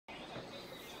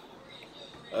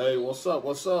Hey, what's up?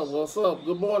 What's up? What's up?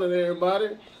 Good morning,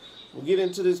 everybody. We'll get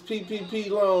into this PPP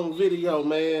loan video,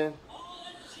 man.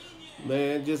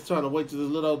 Man, just trying to wait till this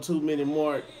little 2 minute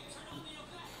mark.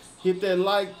 Hit that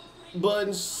like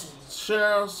button,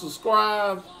 share,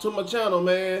 subscribe to my channel,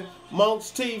 man.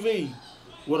 Monks TV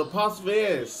with apostrophe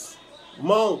S.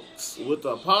 Monks with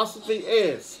apostrophe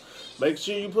S. Make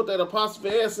sure you put that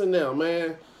apostrophe S in there,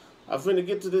 man. I'm finna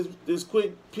get to this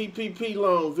quick PPP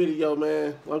loan video,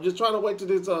 man. I'm just trying to wait till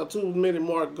this 2 minute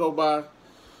mark go by.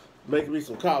 Making me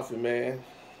some coffee, man.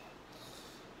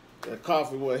 That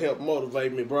coffee will help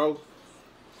motivate me, bro.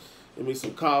 Give me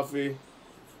some coffee.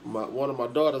 One of my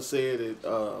daughters said it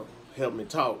helped me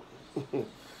talk.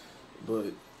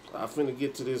 But I finna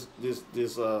get to this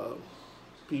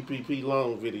PPP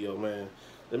loan video, man.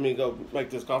 Let me go make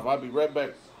this coffee. I'll be right back.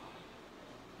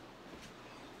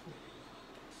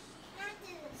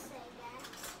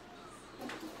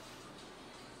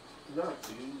 Not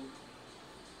you,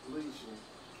 Alicia.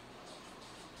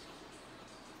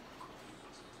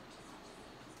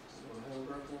 You want a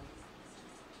hamburger?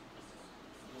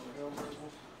 You want a hamburger?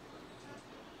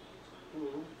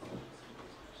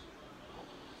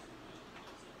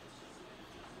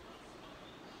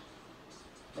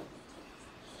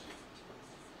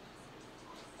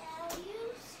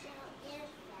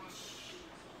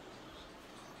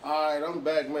 Alright, I'm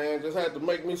back, man. Just had to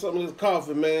make me some of this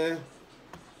coffee, man.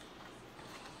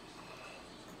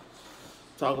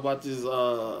 Talk about this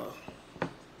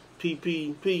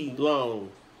PPP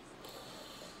loan.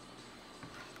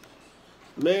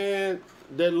 Man,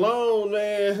 that loan,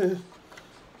 man,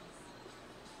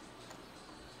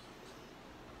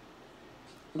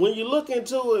 when you look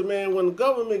into it, man, when the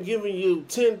government giving you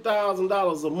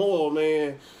 $10,000 or more,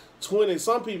 man,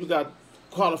 some people got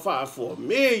qualified for $1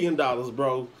 million,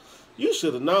 bro. You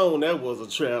should have known that was a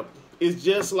trap. It's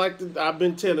just like I've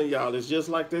been telling y'all, it's just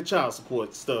like that child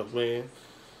support stuff, man.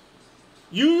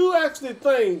 You actually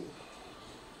think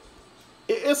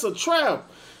it's a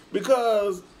trap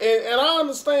because, and I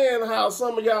understand how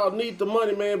some of y'all need the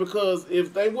money, man, because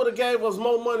if they would have gave us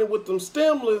more money with them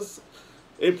stimulus,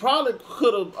 it probably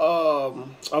could have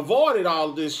avoided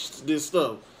all this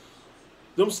stuff.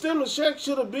 Them stimulus checks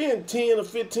should have been $10,000 or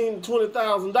 $15,000 to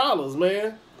 $20,000,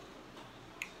 man.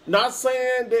 Not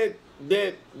saying that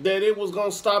it was gonna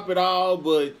stop it all,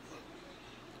 but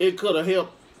it could have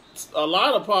helped. A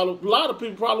lot of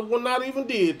people probably would not even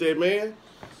did that, man.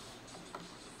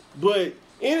 But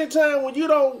anytime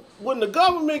when the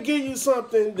government give you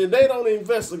something that they don't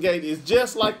investigate, it's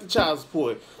just like the child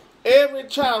support. Every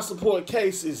child support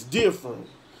case is different.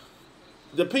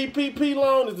 The PPP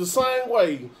loan is the same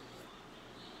way.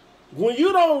 When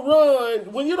you don't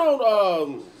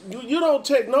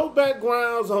take no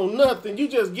backgrounds on nothing, you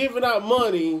just giving out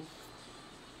money.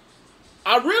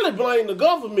 I really blame the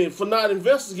government for not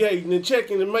investigating and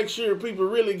checking to make sure people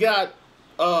really got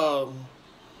a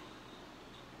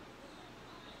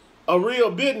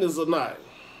real business or not.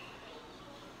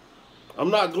 I'm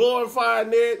not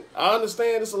glorifying that. I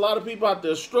understand there's a lot of people out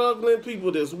there struggling,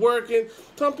 people that's working.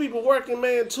 Some people working,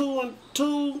 man, two and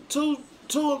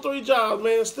three jobs,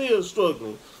 man, still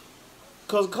struggling.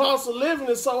 Because cost of living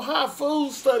is so high,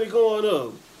 food study going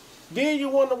up. Then you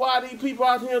wonder why these people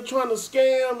out here trying to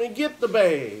scam and get the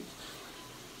bag.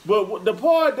 But the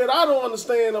part that I don't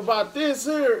understand about this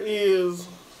here is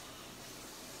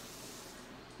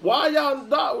why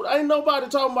y'all ain't nobody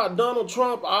talking about Donald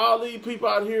Trump, all these people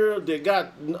out here that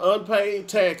got unpaid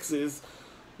taxes.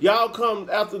 Y'all come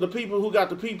after the people who got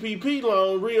the PPP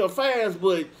loan real fast,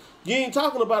 but you ain't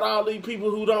talking about all these people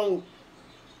who don't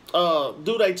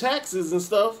do their taxes and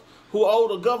stuff, who owe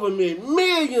the government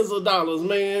millions of dollars,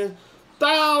 man.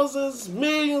 Thousands,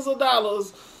 millions of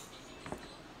dollars.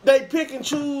 They pick and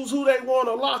choose who they want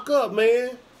to lock up,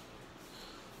 man.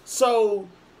 So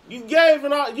you give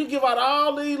out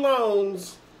all these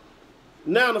loans.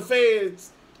 Now the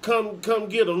feds come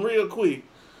get them real quick.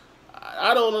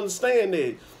 I don't understand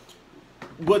that.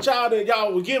 But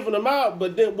y'all were giving them out,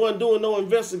 but then wasn't doing no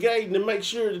investigating to make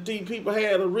sure that these people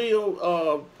had a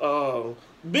real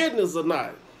business or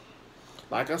not.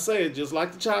 Like I said, just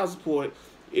like the child support,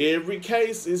 every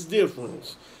case is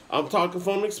different. I'm talking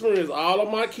from experience. All of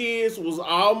my kids was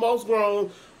almost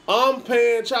grown. I'm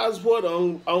paying child support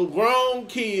on grown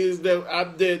kids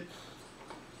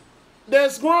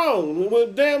that's grown,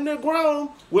 when damn near grown,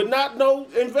 with not no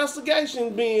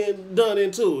investigation being done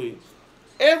into it.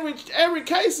 Every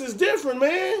case is different,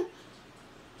 man.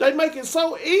 They make it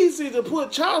so easy to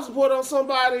put child support on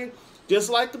somebody, just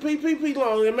like the PPP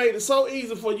loan. They made it so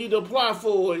easy for you to apply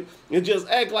for it and just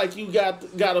act like you got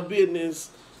a business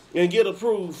and get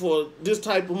approved for this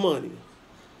type of money.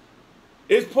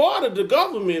 It's part of the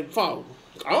government fault.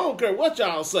 I don't care what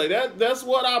y'all say. That's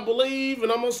what I believe,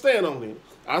 and I'm gonna stand on it.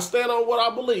 I stand on what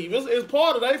I believe. It's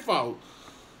part of their fault.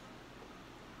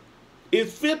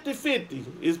 It's 50-50.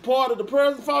 It's part of the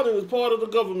person's fault and it's part of the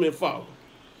government fault.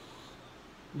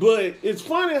 But it's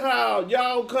funny how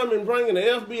y'all come and bringing the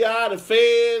FBI, the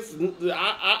feds.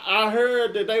 I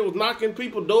heard that they was knocking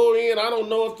people door in. I don't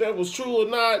know if that was true or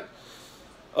not.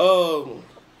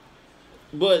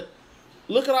 But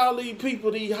look at all these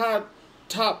people, these high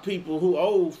top people who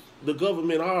owe the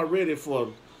government already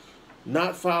for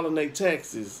not filing their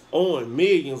taxes, owing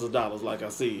millions of dollars, like I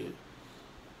said.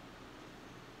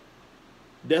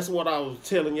 That's what I was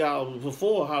telling y'all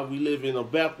before, how we live in a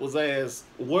backwards ass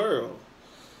world.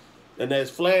 And that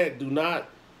flag do not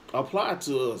apply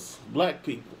to us, black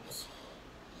people.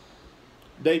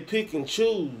 They pick and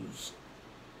choose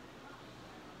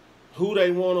who they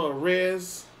want to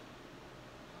arrest.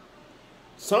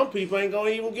 Some people ain't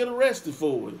going to even get arrested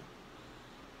for it.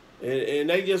 And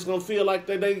they just going to feel like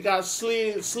they got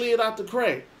slid out the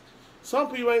crack.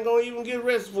 Some people ain't going to even get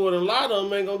arrested for it. And a lot of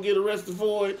them ain't going to get arrested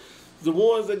for it. The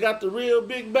ones that got the real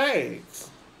big bags.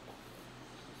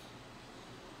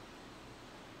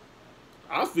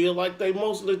 I feel like they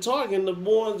mostly targeting the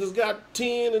ones that's got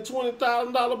 $10,000 and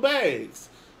 $20,000 bags,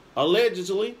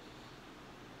 allegedly.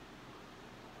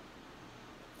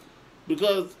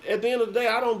 Because at the end of the day,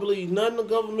 I don't believe nothing the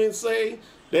government say.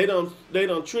 They done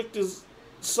tricked us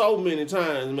so many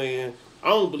times, man. I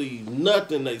don't believe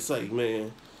nothing they say,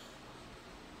 man.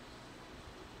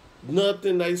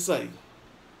 Nothing they say.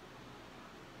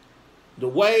 The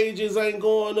wages ain't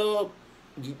going up.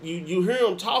 You hear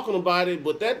them talking about it,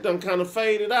 but that done kind of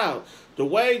faded out. The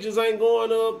wages ain't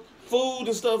going up. Food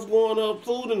and stuff going up.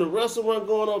 Food in the restaurant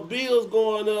going up. Bills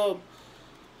going up.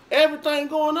 Everything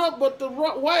going up but the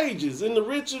wages. And the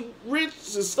rich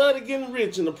is study getting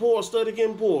rich and the poor study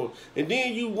getting poor. And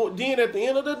then at the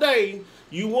end of the day,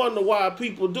 you wonder why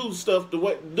people do stuff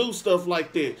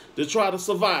like that to try to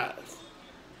survive.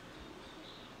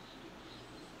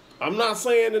 I'm not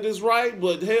saying that it's right,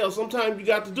 but hell, sometimes you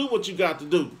got to do what you got to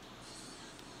do.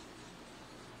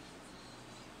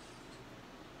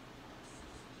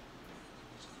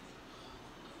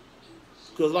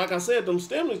 Because like I said, them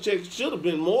stimulus checks should have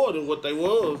been more than what they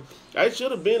was. They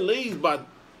should have been at least by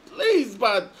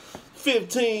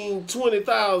 $15,000,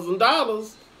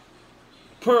 $20,000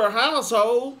 per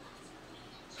household.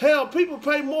 Hell, people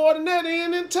pay more than that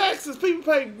in taxes.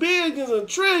 People pay billions and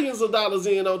trillions of dollars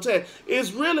in on tax.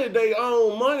 It's really their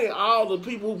own money, all the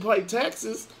people who pay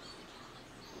taxes.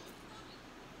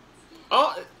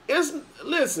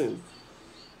 Listen,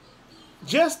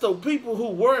 just the people who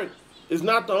work is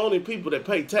not the only people that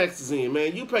pay taxes in,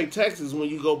 man. You pay taxes when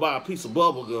you go buy a piece of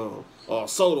bubble gum or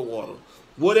soda water.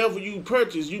 Whatever you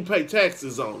purchase, you pay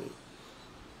taxes on it.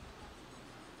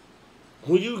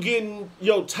 When you getting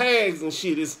your tags and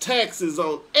shit, it's taxes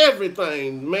on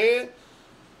everything, man.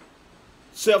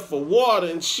 Except for water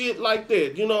and shit like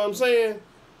that. You know what I'm saying?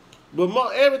 But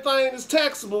everything is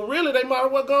taxable. Really, they might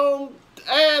as well go and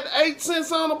add 8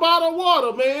 cents on a bottle of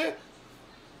water, man.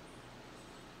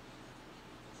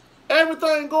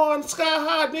 Everything going sky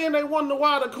high. Then they wonder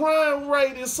why the crime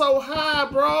rate is so high,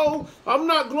 bro. I'm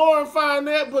not glorifying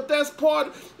that, but that's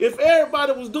part. If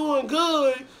everybody was doing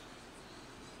good,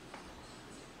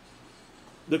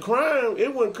 the crime,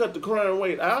 it wouldn't cut the crime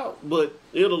rate out, but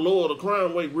it'll lower the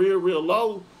crime rate real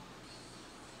low.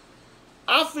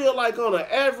 I feel like on an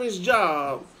average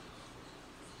job,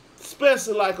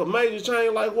 especially like a major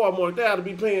chain like Walmart, they ought to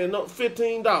be paying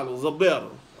 $15 or better.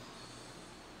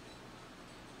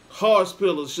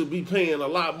 Hospitals should be paying a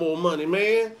lot more money,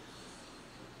 man.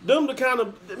 Them the kind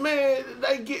of, man,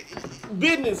 they get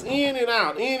business in and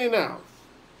out, in and out.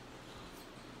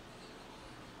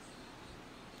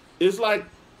 It's like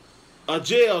a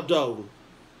jail door.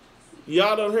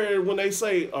 Y'all done heard when they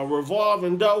say a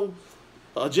revolving door?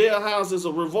 A jailhouse is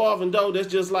a revolving door. That's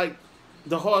just like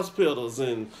the hospitals,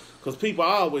 and because people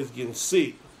are always getting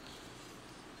sick.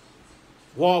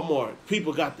 Walmart,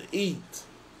 people got to eat.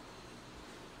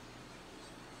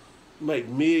 Make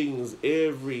millions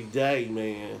every day,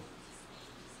 man.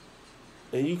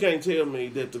 And you can't tell me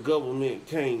that the government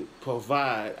can't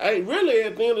provide. Hey, really,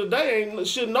 at the end of the day,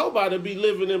 should nobody be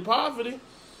living in poverty.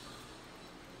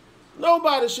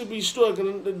 Nobody should be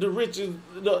struggling. The richest,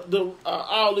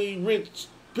 all these rich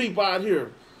people out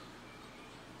here.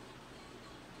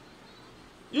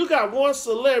 You got one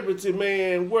celebrity,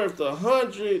 man, worth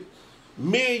 $100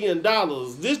 million.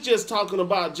 This just talking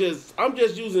about I'm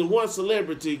just using one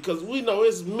celebrity because we know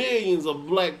it's millions of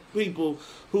black people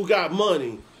who got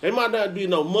money They might not be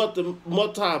no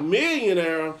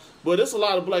multi-millionaire, but it's a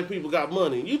lot of black people got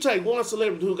money. You take one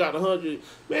celebrity who got 100,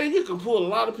 man, you can pull a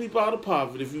lot of people out of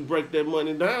poverty if you break that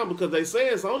money down, because they say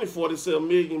it's only 47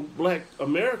 million black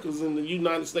Americans in the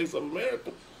United States of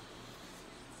America.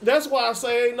 That's why I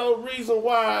say ain't no reason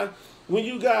why when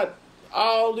you got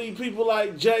all these people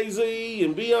like Jay-Z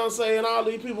and Beyonce and all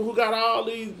these people who got all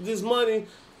this money,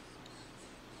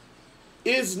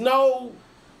 it's no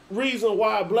reason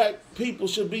why black people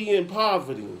should be in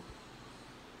poverty.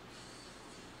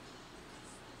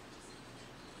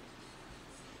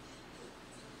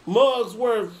 Mugs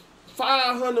worth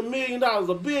 $500 million,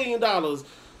 $1 billion.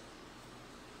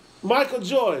 Michael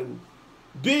Jordan,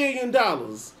 $1 billion.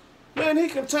 Man, he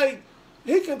can take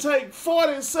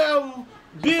 $47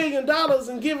 billion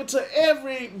and give it to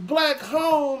every black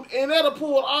home, and that'll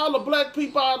pull all the black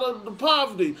people out of the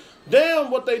poverty.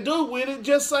 Damn what they do with it.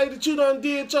 Just say that you done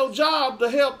did your job to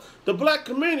help the black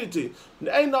community.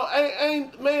 Man,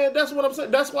 that's what I'm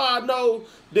saying. That's why I know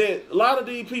that a lot of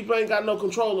these people ain't got no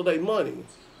control of their money.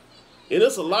 And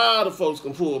it's a lot of folks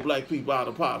can pull black people out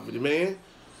of poverty, man.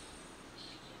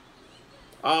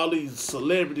 All these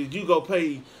celebrities, you go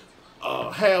pay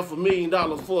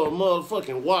 $500,000 for a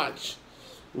motherfucking watch.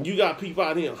 And you got people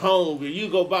out here hungry. You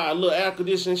go buy a little air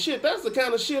conditioning shit. That's the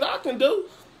kind of shit I can do.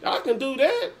 I can do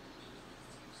that.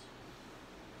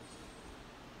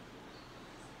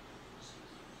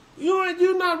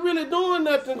 You're not really doing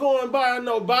nothing going buying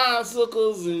no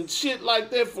bicycles and shit like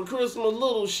that for Christmas,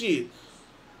 little shit.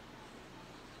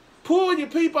 Pull your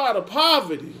people out of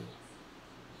poverty.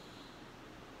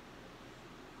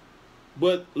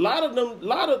 But a lot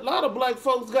of black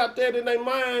folks got that in their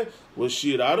mind. Well,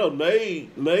 shit, I done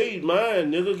made mine,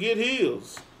 nigga, get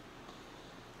his.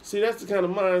 See, that's the kind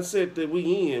of mindset that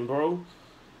we in, bro.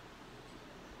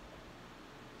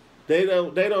 They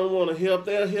don't want to help.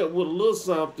 They'll help with a little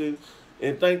something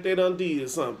and think they done did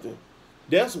something.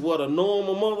 That's what a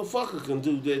normal motherfucker can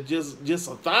do. That just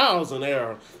 1,000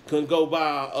 error can go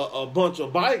buy a bunch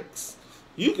of bikes.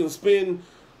 You can spend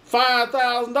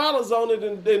 $5,000 on it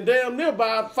and damn near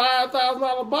buy a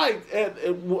 $5,000 bike at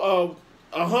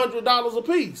 $100 a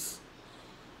piece.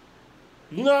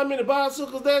 You know how many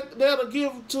bicycles that'll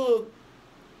give to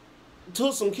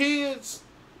some kids?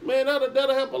 Man,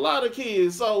 that'll help a lot of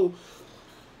kids. So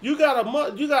you got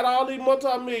all these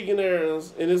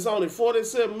multimillionaires, and it's only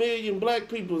 47 million black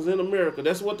people in America.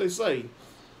 That's what they say.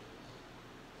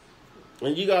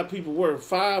 And you got people worth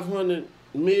 $500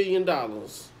 million,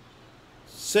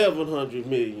 $700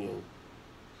 million.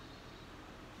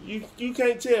 You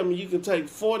can't tell me you can take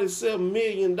 $47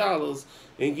 million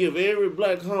and give every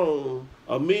black home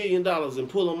 $1 million and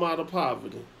pull them out of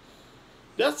poverty.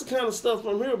 That's the kind of stuff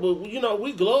from here. But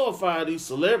we glorify these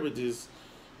celebrities,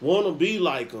 want to be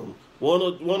like them,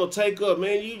 want to take up.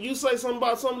 Man, you say something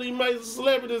about some of these major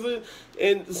celebrities,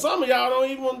 and some of y'all don't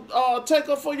even take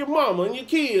up for your mama and your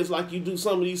kids like you do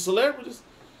some of these celebrities.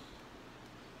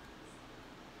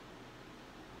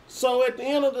 So at the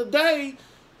end of the day,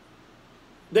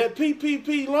 that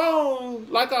PPP loan,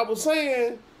 like I was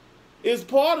saying, is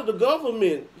part of the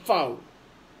government fault.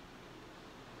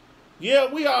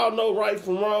 Yeah, we all know right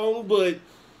from wrong, but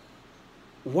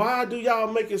why do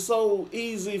y'all make it so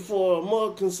easy for a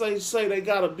mug can say they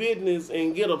got a business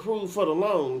and get approved for the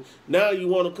loan? Now you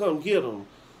want to come get them.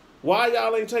 Why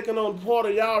y'all ain't taking on part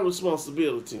of y'all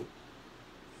responsibility?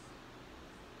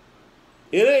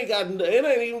 It ain't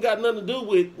even got nothing to do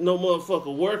with no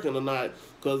motherfucker working or not.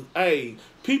 Cause hey,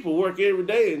 people work every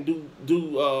day and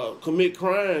do commit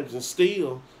crimes and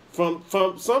steal from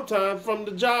sometimes from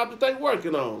the job that they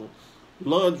working on,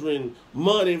 laundering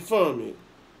money from it,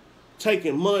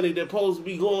 taking money that's supposed to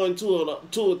be going to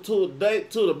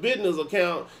the business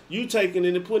account. You taking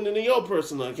it and putting it in your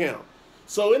personal account.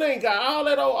 So it ain't got all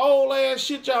that old ass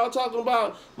shit y'all talking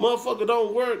about. Motherfucker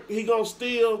don't work, he gonna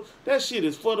steal. That shit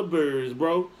is for the birds,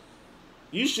 bro.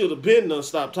 You should have been done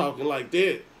stop talking like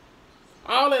that.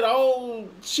 All that old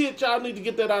shit, y'all need to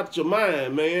get that out of your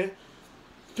mind, man.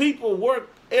 People work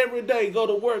every day, go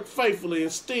to work faithfully,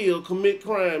 and still commit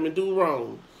crime and do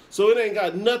wrong. So it ain't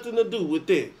got nothing to do with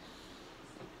that.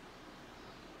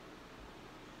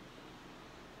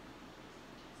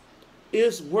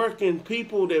 It's working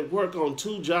people that work on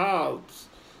 2 jobs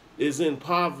is in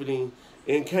poverty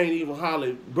and can't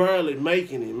even barely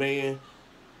making it, man.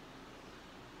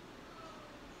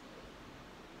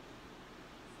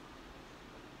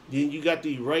 Then you got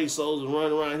these racers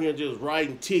running around here just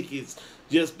writing tickets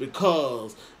just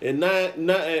because. And nine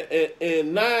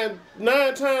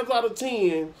times out of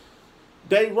 10,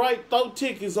 they throw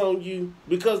tickets on you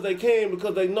because they can,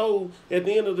 because they know at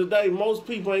the end of the day, most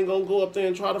people ain't going to go up there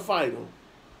and try to fight them.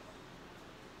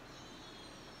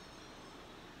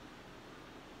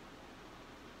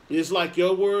 It's like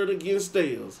your word against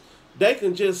theirs. They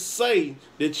can just say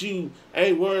that you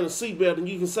ain't wearing a seatbelt, and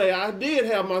you can say, I did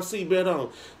have my seatbelt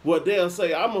on. But they'll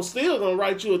say, I'm still going to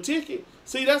write you a ticket.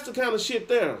 See, that's the kind of shit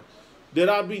there that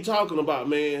I be talking about,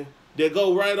 man. That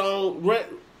go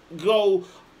go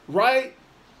right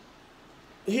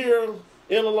here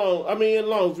in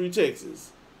Longview,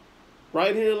 Texas.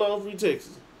 Right here in Longview,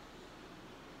 Texas.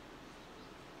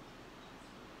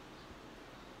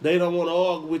 They don't want to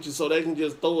argue with you, so they can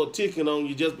just throw a ticket on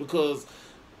you just because.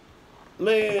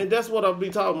 Man, that's what I be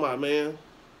talking about, man.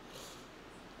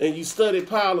 And you study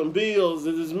piling bills,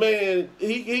 and this man,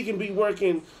 he can be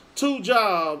working 2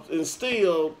 jobs and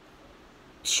still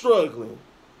struggling.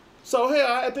 So, hell,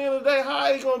 at the end of the day,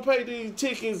 how he going to pay these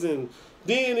tickets? And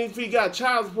then if he got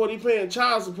child support, he paying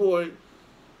child support.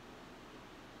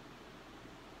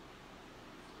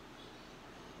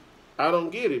 I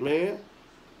don't get it, man.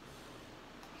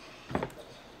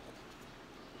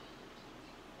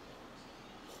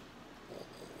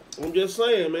 I'm just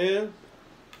saying, man.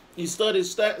 You study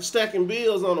stacking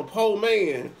bills on a poor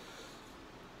man.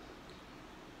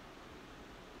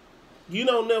 You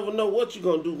don't never know what you're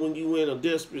gonna do when you in a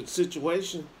desperate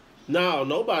situation. Now,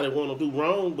 nobody wanna do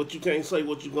wrong, but you can't say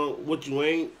what you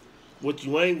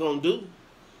ain't gonna do.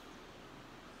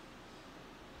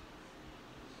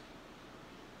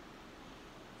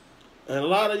 And a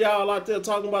lot of y'all out there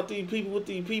talking about these people with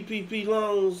these PPP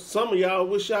loans. Some of y'all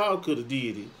wish y'all could have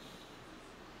did it.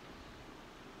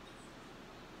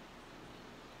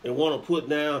 And want to put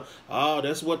down, oh,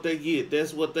 that's what they get.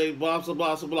 That's what they blah, blah,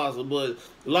 blah, blah, blah. But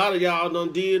a lot of y'all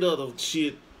done did other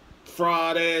shit,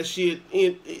 fraud ass shit.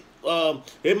 It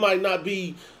might not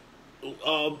be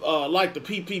like the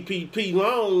PPP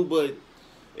loan, but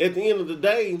at the end of the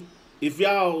day, if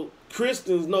y'all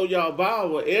Christians know y'all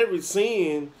Bible, every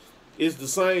sin is the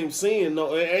same sin.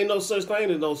 No, there ain't no such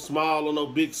thing as no small or no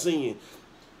big sin.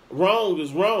 Wrong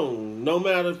is wrong. No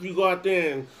matter if you go out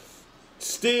there and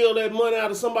steal that money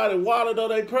out of somebody's wallet or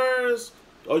their purse,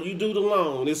 or you do the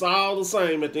loan. It's all the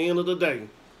same at the end of the day.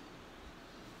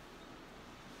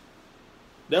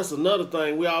 That's another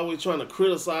thing. We always trying to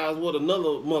criticize what another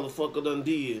motherfucker done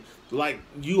did. Like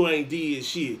you ain't did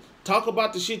shit. Talk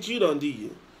about the shit you done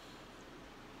did.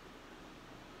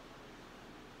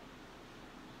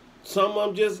 Some of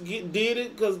them just did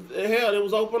it because, hell, it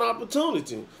was open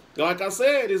opportunity. Like I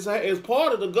said, it's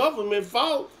part of the government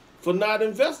fault for not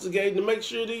investigating to make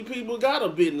sure these people got a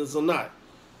business or not.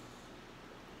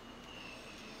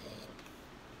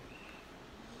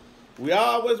 We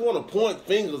always want to point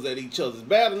fingers at each other. It's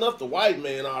bad enough the white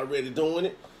man already doing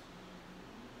it.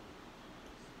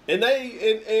 And man,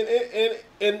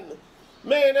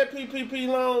 that PPP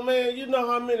loan, man, you know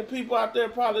how many people out there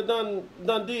probably done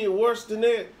did worse than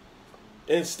that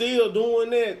and still doing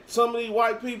that. Some of these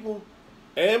white people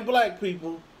and black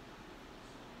people.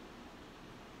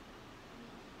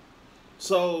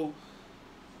 So,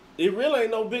 it really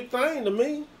ain't no big thing to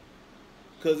me.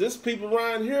 Because there's people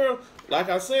around here, like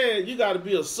I said, you got to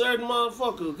be a certain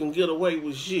motherfucker who can get away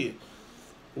with shit.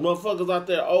 Motherfuckers out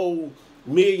there owe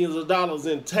millions of dollars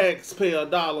in taxpayer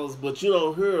dollars, but you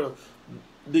don't hear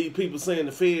these people saying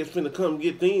the feds finna come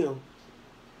get them.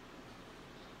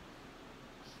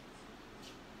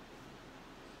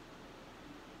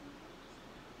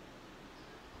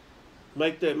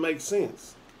 Make that make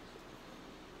sense.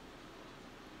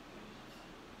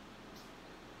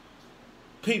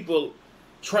 People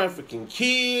trafficking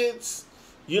kids,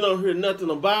 you don't hear nothing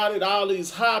about it. All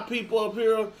these high people up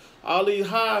here, all these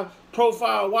high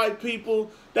profile white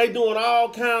people, they doing all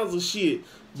kinds of shit.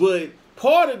 But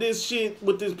part of this shit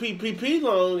with this PPP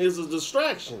loan is a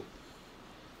distraction.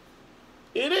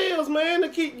 It is, man, to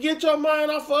get your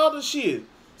mind off of other shit.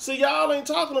 See, y'all ain't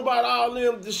talking about all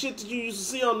the shit that you used to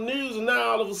see on the news, and now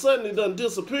all of a sudden it done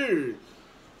disappeared.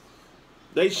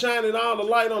 They shining all the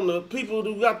light on the people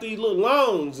who got these little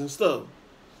loans and stuff.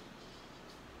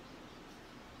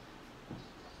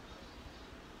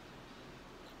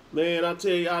 Man, I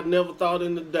tell you, I never thought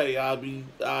in the day I'd be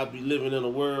living in a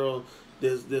world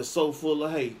that's so full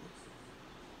of hate.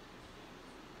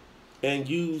 And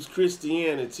use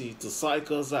Christianity to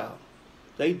psych us out.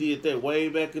 They did that way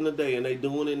back in the day, and they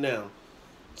doing it now.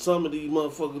 Some of these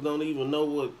motherfuckers don't even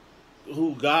know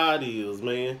who God is,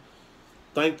 man.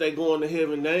 Think they going to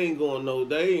heaven, they ain't going no.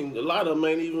 A lot of them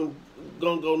ain't even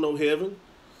gonna go no heaven.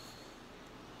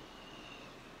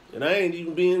 And I ain't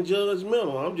even being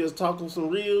judgmental. I'm just talking some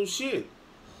real shit.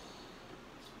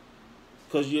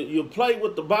 Because you play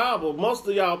with the Bible. Most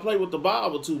of y'all play with the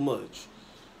Bible too much.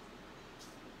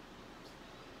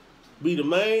 Be the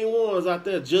main ones out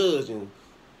there judging.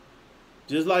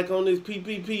 Just like on this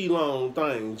PPP loan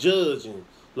thing, judging.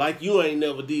 Like you ain't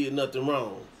never did nothing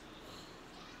wrong.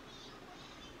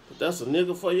 But that's a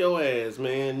nigga for your ass,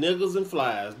 man. Niggas and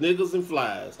flies. Niggas and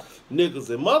flies. Niggas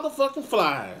and motherfucking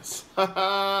flies.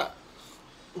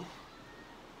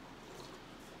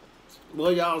 Boy,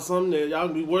 y'all something there. Y'all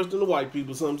can be worse than the white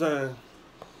people sometimes.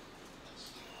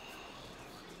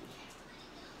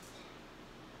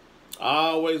 I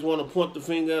always want to point the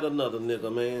finger at another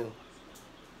nigga, man.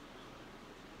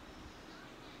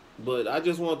 But I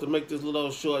just want to make this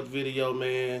little short video,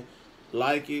 man.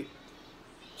 Like it,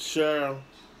 share,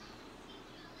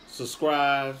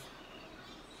 subscribe.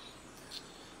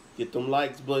 Get them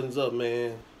likes buttons up,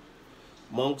 man.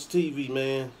 Monks TV,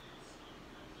 man.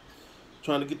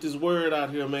 Trying to get this word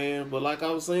out here, man. But like I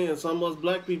was saying, some of us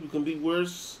black people can be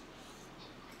worse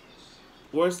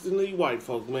than these white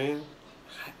folks, man.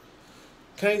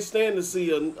 Can't stand to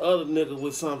see another nigga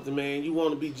with something, man. You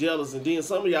want to be jealous, and then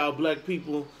some of y'all black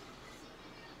people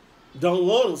don't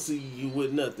want to see you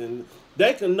with nothing.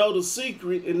 They can know the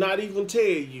secret and not even tell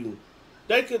you.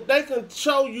 They can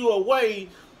show you a way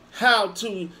how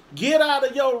to get out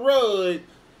of your rud,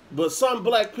 but some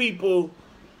black people,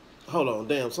 hold on,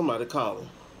 damn, somebody calling.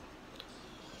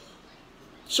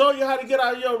 Show you how to get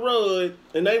out of your rud,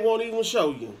 and they won't even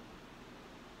show you.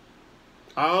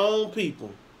 Our own people.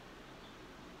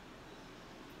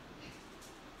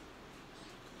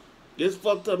 It's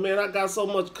fucked up, man. I got so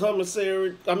much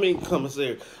commentary. I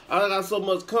got so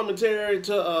much commentary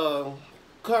to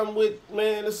come with,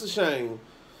 man. It's a shame.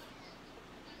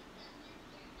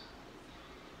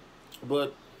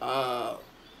 But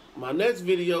my next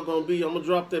video gonna be, I'm gonna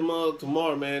drop that mug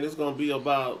tomorrow, man. It's gonna be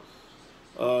about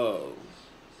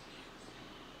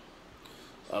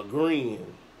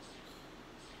agreeing.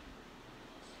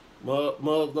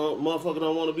 Motherfucker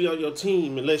don't want to be on your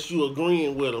team unless you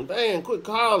agreeing with them. Damn, quit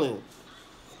calling.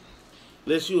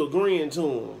 Unless you agreeing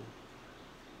to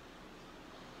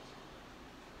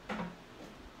them.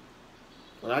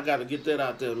 And I got to get that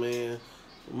out there, man.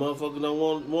 Motherfucker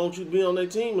don't want you to be on their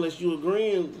team unless you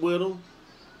agreeing with them.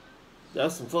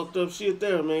 That's some fucked up shit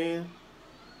there, man.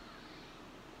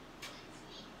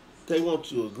 They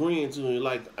want you agreeing to it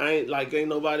like ain't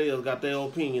nobody else got their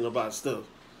opinion about stuff.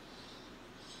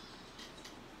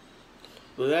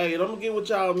 But hey, I'm gonna get with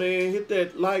y'all, man. Hit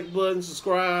that like button,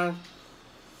 subscribe,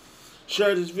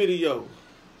 share this video.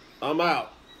 I'm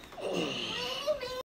out.